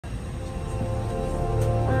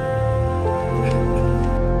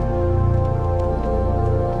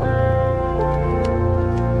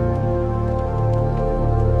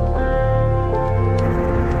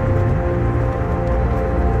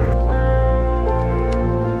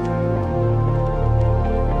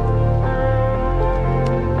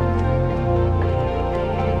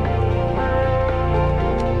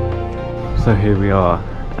So here we are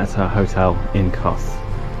at our hotel in Kos.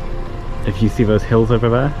 If you see those hills over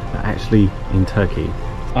there, they're actually in Turkey.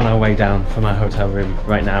 On our way down from our hotel room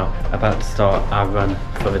right now, about to start our run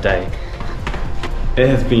for the day. It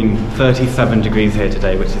has been 37 degrees here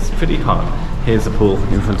today, which is pretty hot. Here's the pool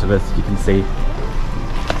in front of us, you can see.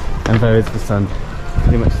 And there is the sun,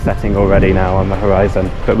 pretty much setting already now on the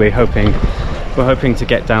horizon. But we're hoping to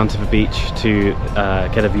get down to the beach to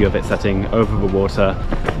get a view of it setting over the water.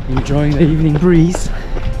 Enjoying the evening breeze.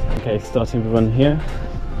 Okay, starting the run here.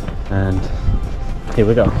 And here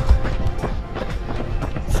we go.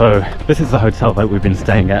 So this is the hotel that we've been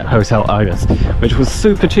staying at, Hotel Argus, which was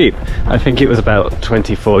super cheap. I think it was about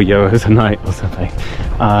 24 euros a night or something.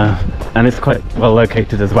 And it's quite well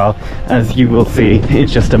located as well. As you will see in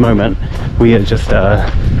just a moment, we are just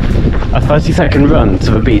a 30-second run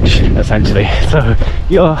to the beach, essentially. So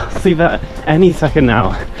you'll see that any second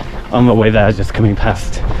now on the way there, just coming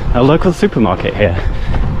past a local supermarket here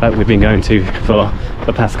that we've been going to for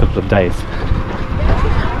the past couple of days.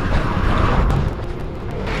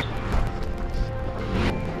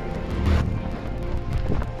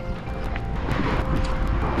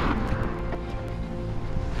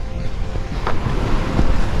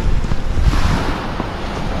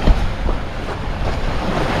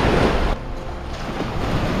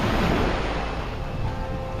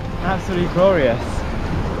 Absolutely glorious.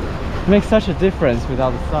 It makes such a difference without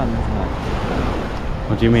the sun, isn't it?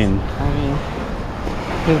 What do you mean? I mean,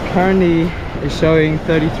 because currently it's showing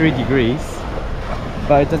 33 degrees,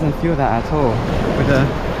 but it doesn't feel that at all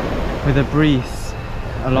with a breeze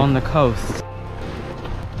along the coast.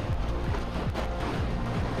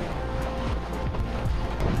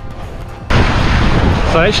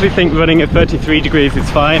 So I actually think running at 33 degrees is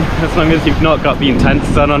fine, as long as you've not got the intense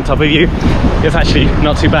sun on top of you. It's actually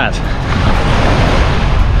not too bad.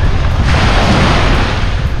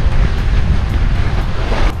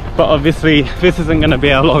 But obviously this isn't going to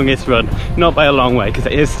be our longest run, not by a long way, because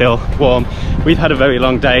it is still warm. We've had a very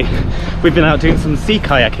long day. We've been out doing some sea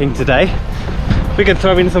kayaking today. We could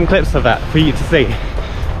throw in some clips of that for you to see.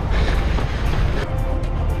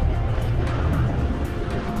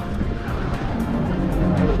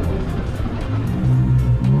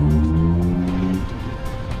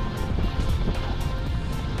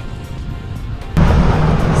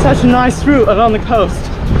 Such a nice route along the coast.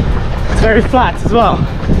 It's very flat as well.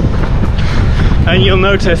 And you'll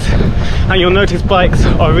notice bikes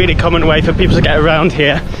are a really common way for people to get around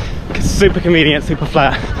here. It's super convenient, super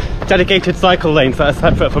flat. Dedicated cycle lanes that are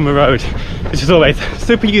separate from the road, which is always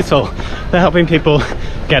super useful for helping people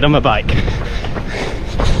get on a bike.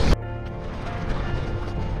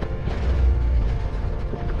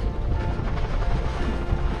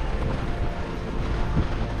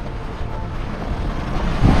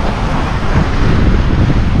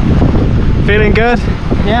 Feeling good?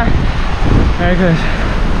 Yeah, very good.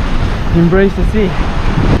 Embrace the sea.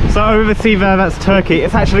 So over the sea there, that's Turkey.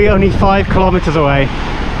 It's actually only 5 kilometers away.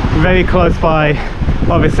 Very close by,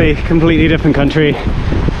 obviously completely different country.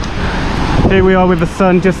 Here we are with the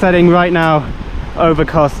sun just setting right now over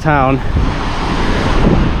Kos town.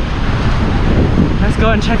 Let's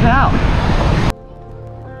go and check it out.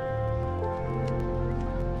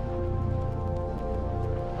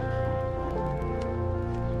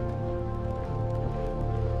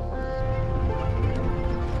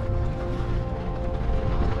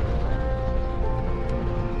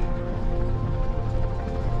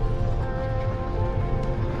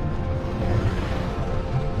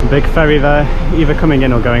 Big ferry there, either coming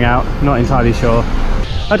in or going out, not entirely sure.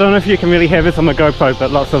 I don't know if you can really hear this on the GoPro,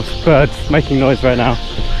 but lots of birds making noise right now.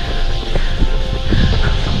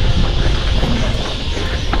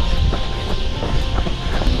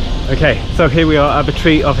 Okay, so here we are at the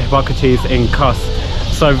tree of Hippocrates in Kos.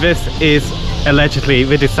 So this is allegedly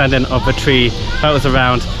the descendant of the tree that was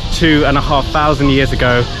around 2,500 years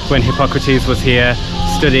ago when Hippocrates was here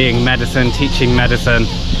studying medicine, teaching medicine.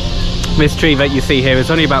 This tree that you see here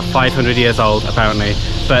is only about 500 years old apparently,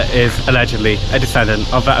 but is allegedly a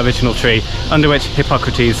descendant of that original tree under which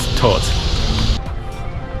Hippocrates taught.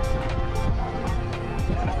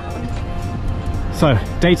 So,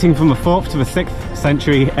 dating from the 4th to the 6th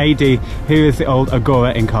century AD, here is the old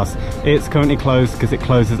Agora in Kos. It's currently closed because it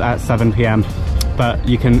closes at 7 PM, but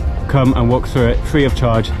you can come and walk through it free of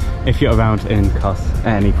charge if you're around in Kos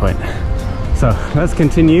at any point. So, let's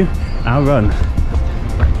continue our run.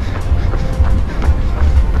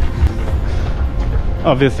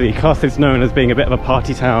 Obviously, Kos is known as being a bit of a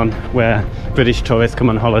party town where British tourists come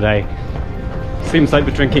on holiday. Seems like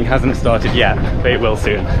the drinking hasn't started yet, but it will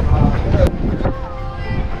soon.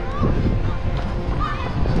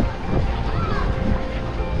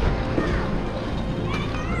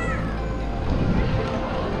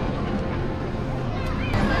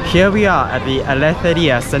 Here we are at the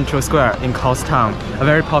Eleftheria Central Square in Kos Town, a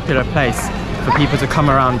very popular place for people to come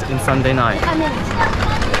around in Sunday night.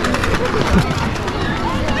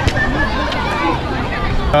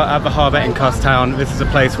 At the harbour in Kos Town, this is a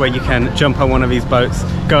place where you can jump on one of these boats,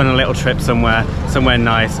 go on a little trip somewhere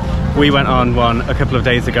nice. We went on one a couple of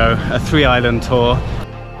days ago, a 3-island tour.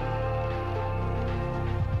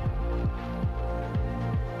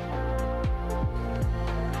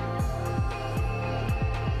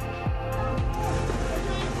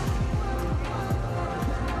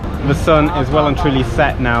 The sun is well and truly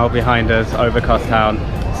set now behind us over Kos Town,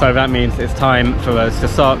 so that means it's time for us to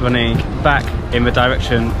start running back in the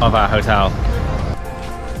direction of our hotel.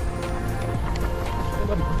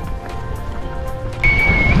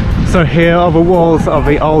 So here are the walls of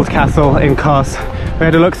the old castle in Kos. We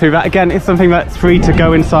had a look through that. Again, it's something that's free to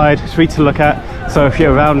go inside, free to look at, so if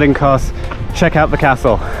you're around in Kos, check out the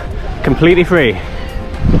castle. Completely free.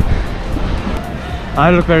 I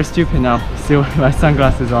look very stupid now, still with my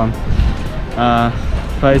sunglasses on.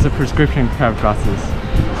 But it's a prescription pair of glasses.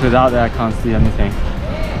 So without that I can't see anything.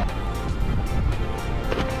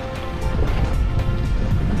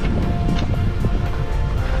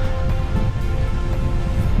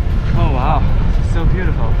 Oh wow, it's so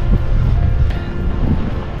beautiful.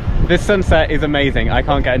 This sunset is amazing. I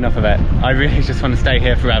can't get enough of it. I really just want to stay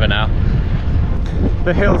here forever now.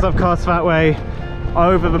 The hills of Kos that way,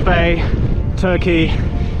 over the bay, Turkey,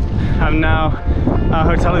 and now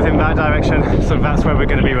our hotel is in that direction, so that's where we're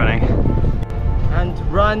going to be running. And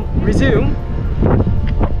run, resume.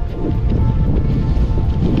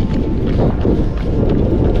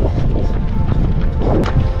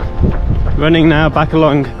 Running now back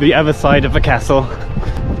along the other side of the castle.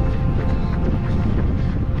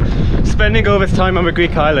 Spending all this time on the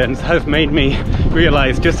Greek islands has made me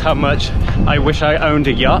realise just how much I wish I owned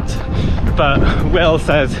a yacht, but Will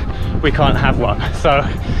says we can't have one, so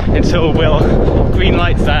until Will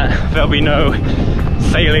greenlights that, there'll be no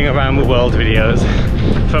sailing around the world videos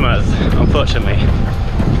from us, unfortunately.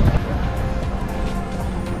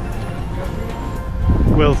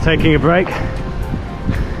 Will's taking a break.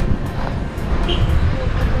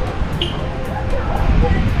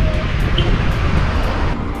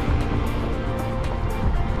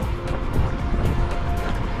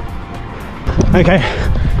 Okay,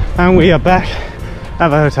 and we are back at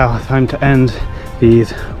the hotel. Time to end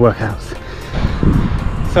these workouts.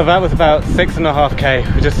 So that was about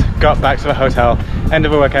 6.5k. We just got back to the hotel, end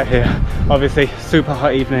of the workout here. Obviously super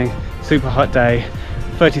hot evening, super hot day.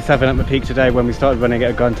 37 at the peak today. When we started running it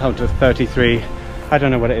had gone down to 33. I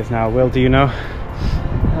don't know what it is now. Will, do you know?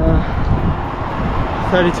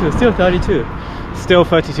 32, still 32. Still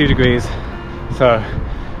 32 degrees. So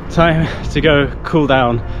time to go cool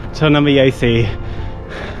down, turn on the AC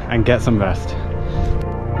and get some rest.